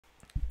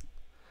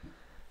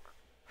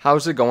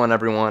How's it going,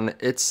 everyone?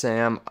 It's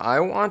Sam.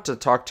 I want to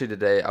talk to you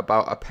today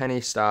about a penny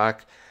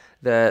stock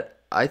that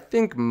I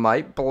think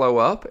might blow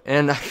up,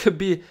 and I could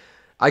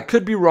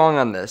be wrong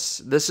on this.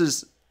 This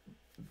is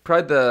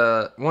probably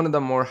one of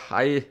the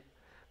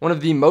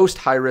most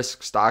high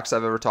risk stocks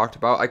I've ever talked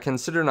about. I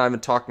consider not even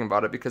talking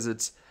about it because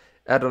it's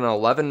at an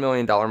 $11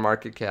 million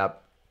market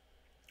cap.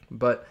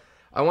 But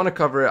I want to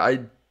cover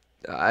it.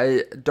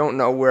 I don't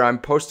know where I'm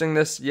posting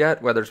this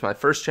yet, whether it's my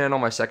first channel,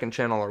 my second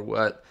channel, or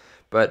what,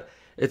 but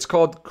it's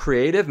called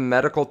Creative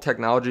Medical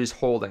Technologies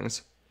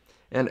Holdings.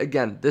 And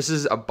again, this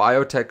is a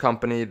biotech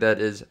company that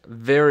is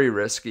very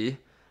risky.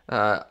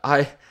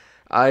 I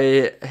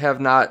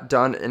have not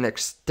done an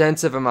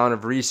extensive amount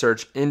of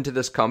research into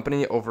this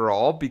company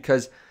overall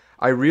because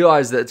I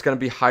realize that it's going to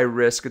be high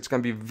risk. It's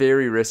going to be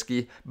very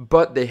risky,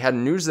 but they had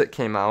news that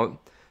came out.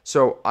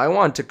 So I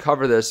want to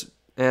cover this,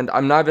 and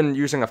I'm not even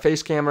using a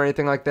face cam or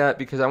anything like that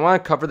because I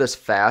want to cover this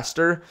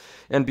faster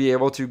and be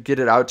able to get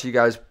it out to you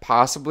guys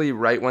possibly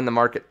right when the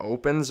market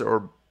opens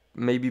or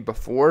maybe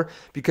before,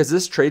 because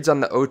this trades on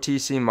the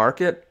OTC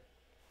market.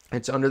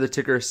 It's under the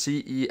ticker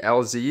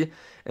CELZ,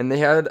 and they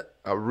had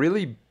a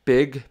really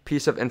big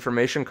piece of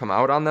information come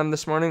out on them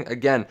this morning.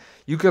 Again,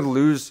 you could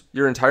lose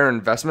your entire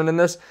investment in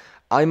this.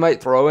 I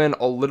might throw in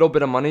a little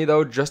bit of money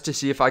though, just to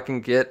see if I can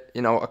get,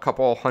 a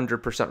couple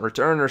 100%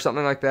 return or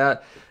something like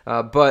that.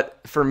 But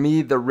for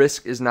me, the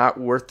risk is not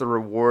worth the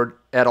reward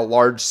at a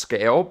large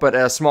scale, but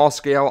at a small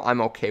scale,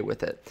 I'm okay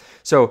with it.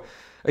 So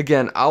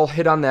again, I'll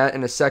hit on that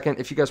in a second.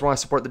 If you guys want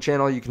to support the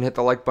channel, you can hit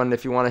the like button.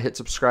 If you want to hit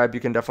subscribe,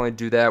 you can definitely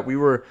do that. We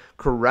were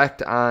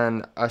correct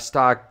on a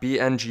stock,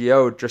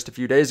 BNGO, just a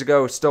few days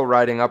ago, still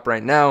riding up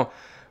right now.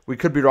 We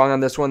could be wrong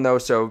on this one though,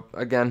 so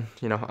again,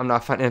 I'm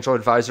not a financial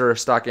advisor or a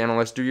stock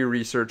analyst. Do your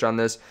research on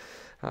this.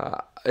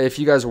 If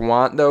you guys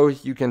want though,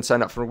 you can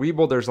sign up for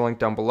WeBull. There's a link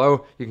down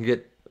below. You can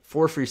get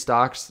 4 free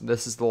stocks.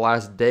 This is the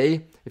last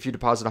day if you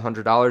deposit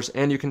 $100,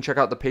 and you can check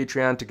out the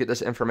Patreon to get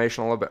this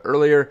information a little bit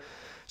earlier.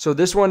 So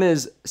this one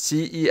is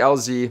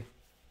CELZ.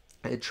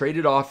 It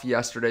traded off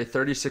yesterday,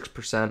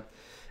 36%.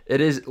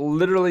 It is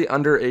literally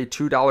under a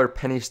 $2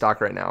 penny stock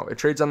right now. It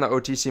trades on the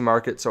OTC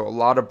market, so a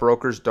lot of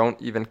brokers don't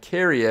even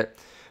carry it.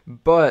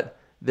 But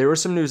there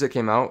was some news that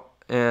came out,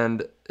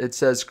 and it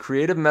says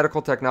Creative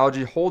Medical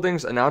Technology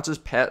Holdings announces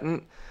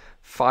patent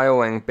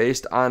filing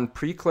based on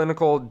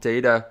preclinical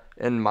data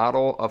and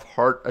model of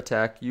heart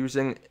attack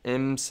using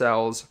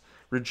CELZ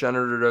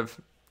regenerative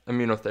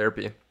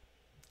immunotherapy.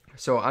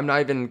 So I'm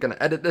not even going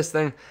to edit this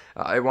thing.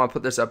 I want to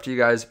put this up to you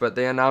guys, but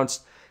they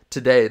announced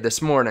today,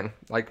 this morning,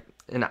 like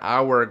an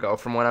hour ago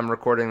from when I'm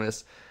recording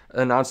this,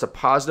 announced a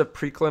positive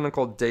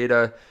preclinical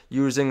data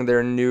using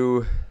their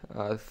new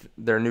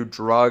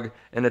drug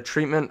in a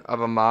treatment of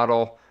a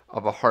model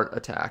of a heart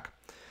attack.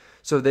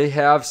 So they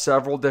have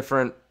several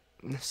different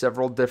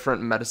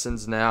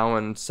medicines now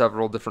and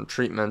several different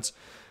treatments,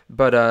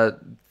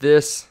 but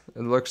this,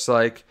 it looks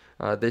like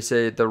they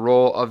say the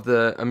role of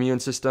the immune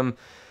system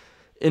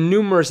in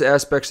numerous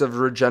aspects of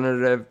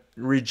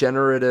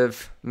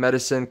regenerative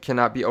medicine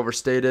cannot be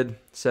overstated,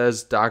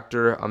 says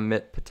Dr.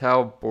 Amit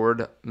Patel,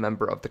 board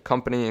member of the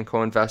company and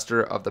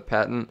co-investor of the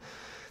patent.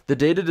 The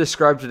data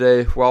described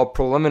today, while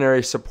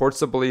preliminary, supports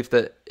the belief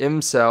that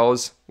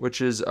CELZ,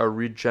 which is a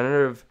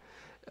regenerative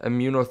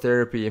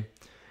immunotherapy,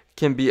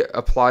 can be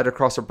applied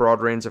across a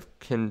broad range of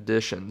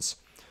conditions.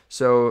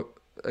 So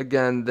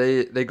again,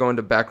 they go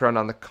into background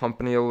on the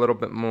company a little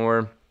bit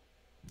more.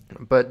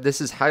 But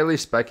this is highly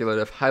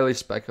speculative.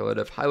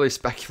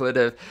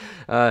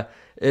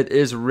 It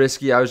is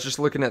risky. I was just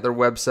looking at their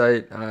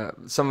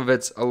website. Some of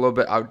it's a little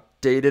bit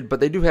outdated, but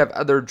they do have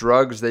other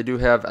drugs. They do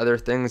have other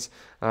things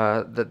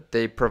that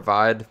they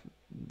provide.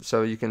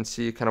 So you can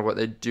see kind of what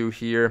they do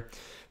here.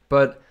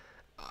 But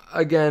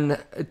again,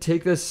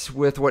 take this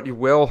with what you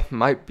will.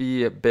 Might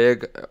be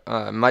big,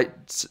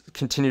 might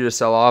continue to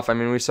sell off. I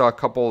mean, we saw a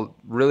couple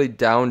really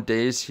down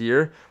days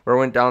here where it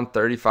went down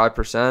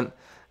 35%,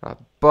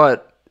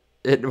 but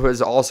it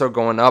was also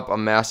going up a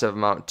massive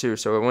amount too.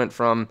 So it went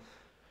from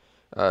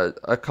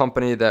a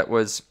company that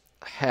was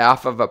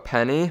half of a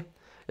penny.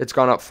 It's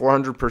gone up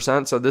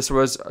 400%. So this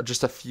was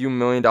just a few $1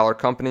 million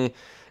company.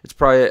 It's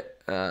probably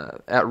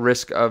at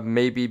risk of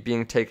maybe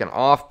being taken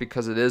off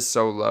because it is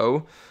so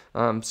low.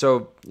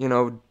 So,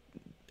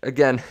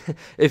 again,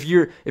 if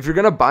you're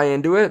going to buy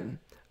into it,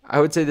 I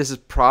would say this is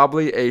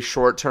probably a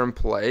short-term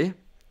play.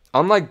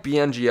 Unlike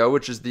BNGO,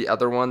 which is the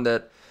other one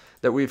that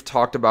we've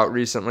talked about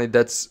recently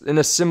that's in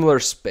a similar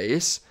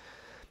space.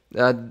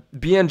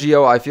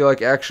 BNGO, I feel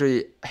like,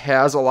 actually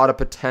has a lot of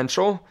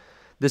potential.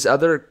 This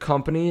other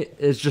company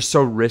is just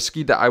so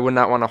risky that I would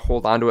not want to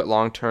hold on to it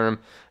long term.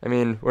 I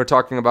mean, we're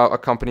talking about a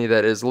company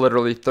that is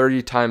literally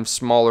 30 times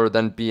smaller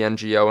than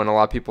BNGO, and a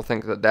lot of people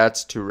think that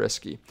that's too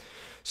risky.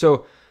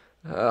 So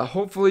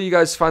hopefully you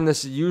guys find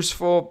this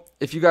useful.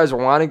 If you guys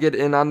want to get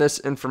in on this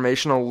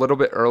information a little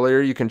bit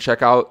earlier, you can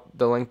check out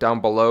the link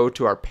down below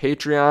to our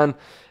Patreon.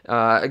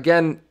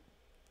 Again,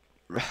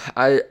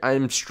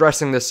 I'm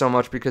stressing this so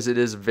much because it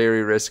is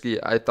very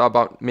risky. I thought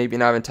about maybe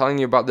not even telling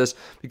you about this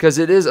because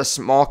it is a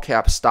small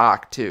cap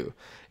stock too.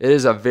 It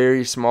is a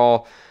very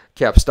small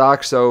cap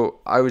stock, so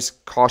I was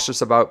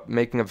cautious about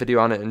making a video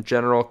on it in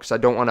general because I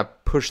don't want to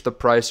push the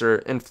price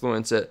or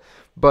influence it,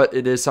 but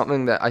it is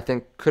something that I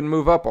think could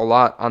move up a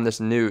lot on this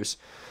news.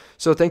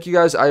 So thank you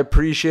guys. I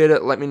appreciate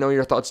it. Let me know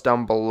your thoughts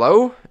down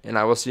below, and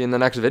I will see you in the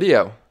next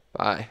video.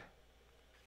 Bye.